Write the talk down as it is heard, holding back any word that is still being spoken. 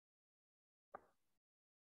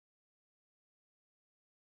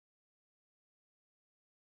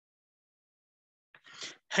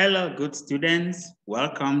Hello, good students.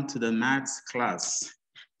 Welcome to the maths class.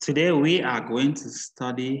 Today we are going to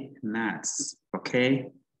study maths, okay?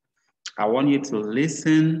 I want you to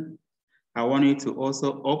listen. I want you to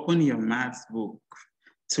also open your maths book.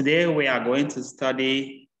 Today we are going to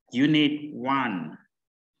study Unit 1,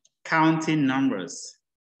 Counting Numbers.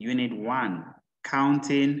 Unit 1,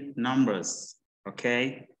 Counting Numbers,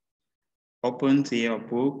 okay? Open to your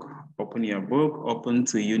book, open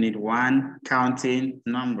to Unit 1, Counting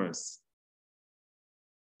Numbers.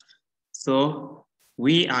 So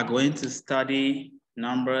we are going to study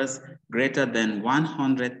numbers greater than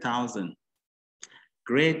 100,000.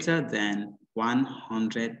 Greater than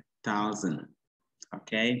 100,000,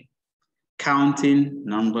 okay? Counting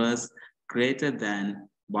numbers greater than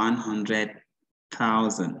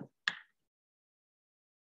 100,000.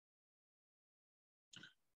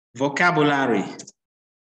 Vocabulary.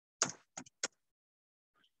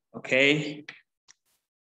 Okay.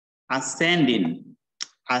 Ascending.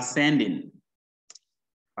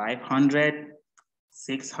 500,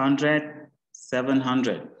 600,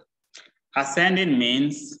 700. Ascending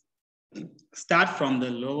means start from the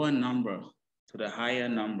lower number to the higher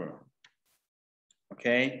number.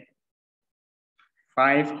 Okay.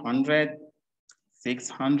 500,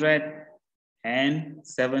 600, and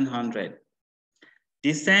 700.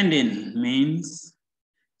 Descending means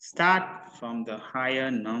start from the higher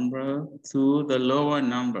number to the lower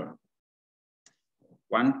number.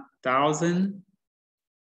 1,000,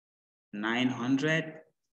 900,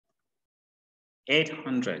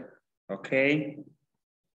 800, okay?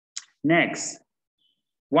 Next,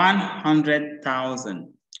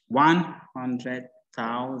 100,000,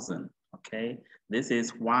 100,000, okay? This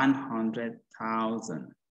is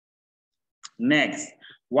 100,000. Next,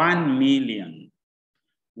 1 million,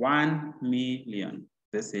 1 million.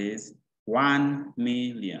 This is 1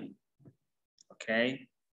 million, okay?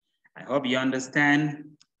 I hope you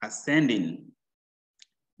understand ascending,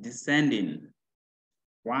 descending,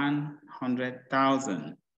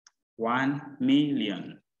 100,000, 1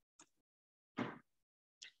 million.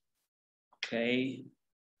 Okay.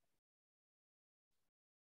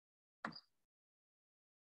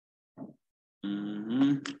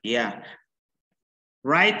 Yeah.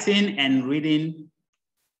 Writing and reading,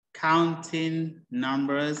 counting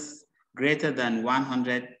numbers greater than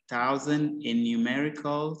 100,000 in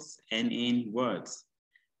numericals and in words.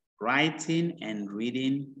 Writing and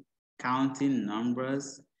reading, counting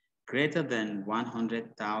numbers greater than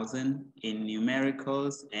 100,000 in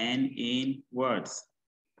numericals and in words.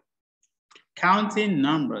 Counting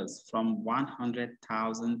numbers from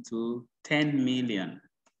 100,000 to 10 million.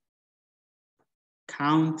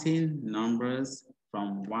 Counting numbers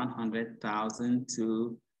from 100,000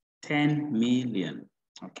 to 10 million,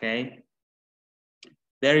 okay?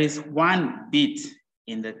 There is one bit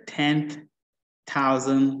in the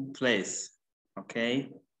 10,000 place,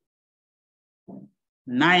 okay?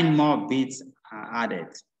 9 more bits are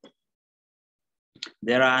added.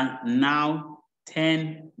 There are now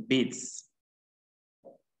 10 bits.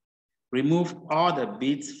 Remove all the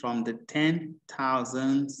bits from the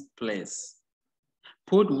 10,000th place.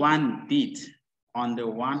 Put one bit on the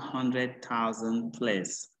 100,000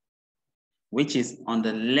 place, which is on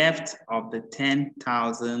the left of the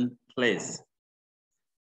 10,000 place.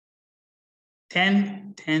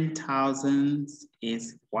 10,000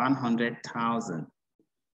 is 100,000.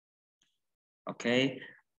 Okay,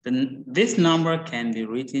 then this number can be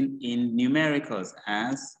written in numericals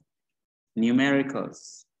as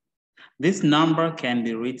numericals. This number can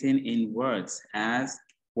be written in words as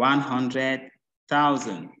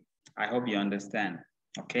 100,000. I hope you understand,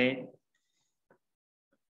 okay?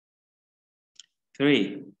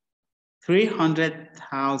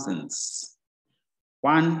 300,000s,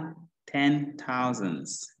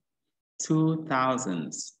 110,000s,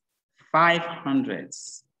 2,000s,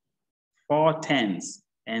 500s, 4 tens,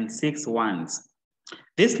 and 6 ones.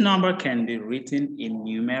 This number can be written in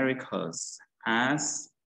numericals as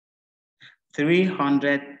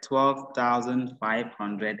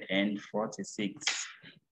 312,546.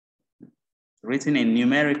 Written in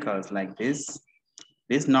numericals like this.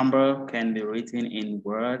 This number can be written in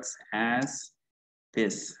words as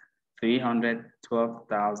this,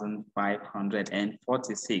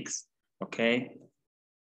 312,546, okay?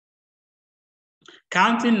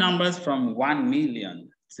 Counting numbers from 1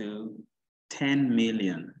 million to 10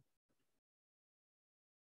 million.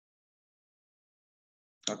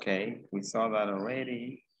 Okay, we saw that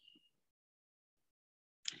already.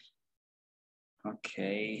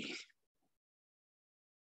 Okay.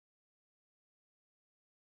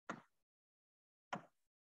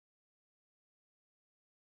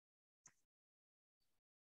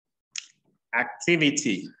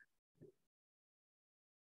 activity.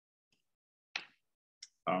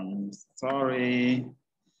 Sorry.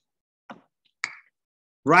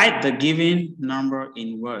 Write the given number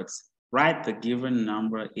in words. Write the given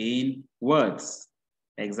number in words.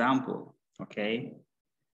 Example, okay?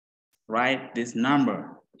 Write this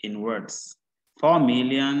number in words.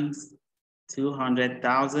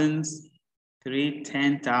 4,200,000,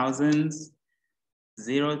 310,000,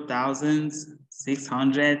 0,000,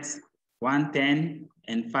 600, 110,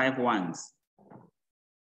 and 5 ones.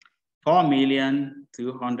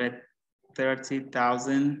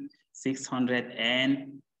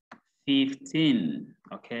 4,230,615,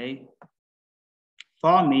 okay?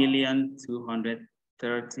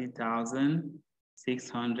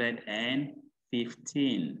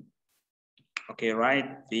 4,230,615. Okay,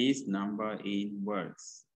 write this number in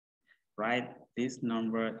words. Write this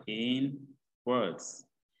number in words.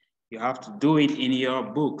 You have to do it in your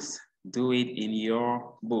books. Do it in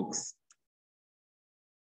your books.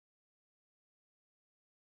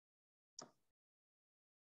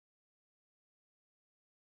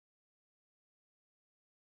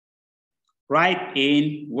 Write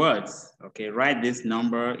in words. Okay, write this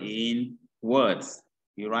number in words.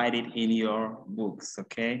 You write it in your books,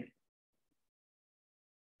 okay?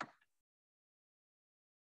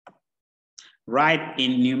 Write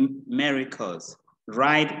in numericals.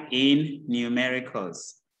 Write in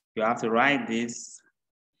numericals. You have to write this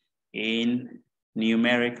in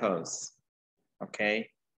numericals, okay?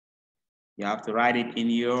 You have to write it in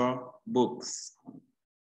your books.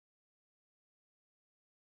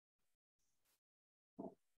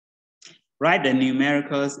 Write the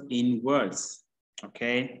numericals in words,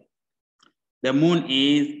 okay? The moon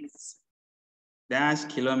is dash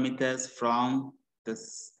kilometers from the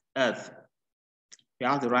earth. You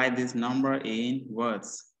have to write this number in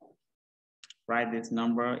words. Write this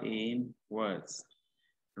number in words.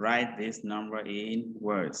 Write this number in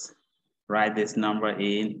words. Write this number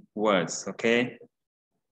in words, okay?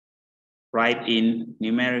 Write in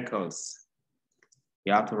numericals.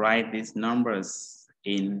 You have to write these numbers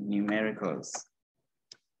in numericals.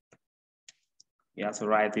 You have to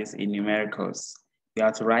write this in numericals. You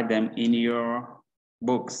have to write them in your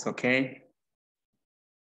books, okay?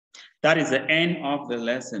 That is the end of the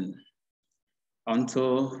lesson.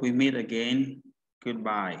 Until we meet again,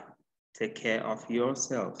 goodbye. Take care of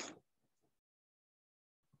yourself.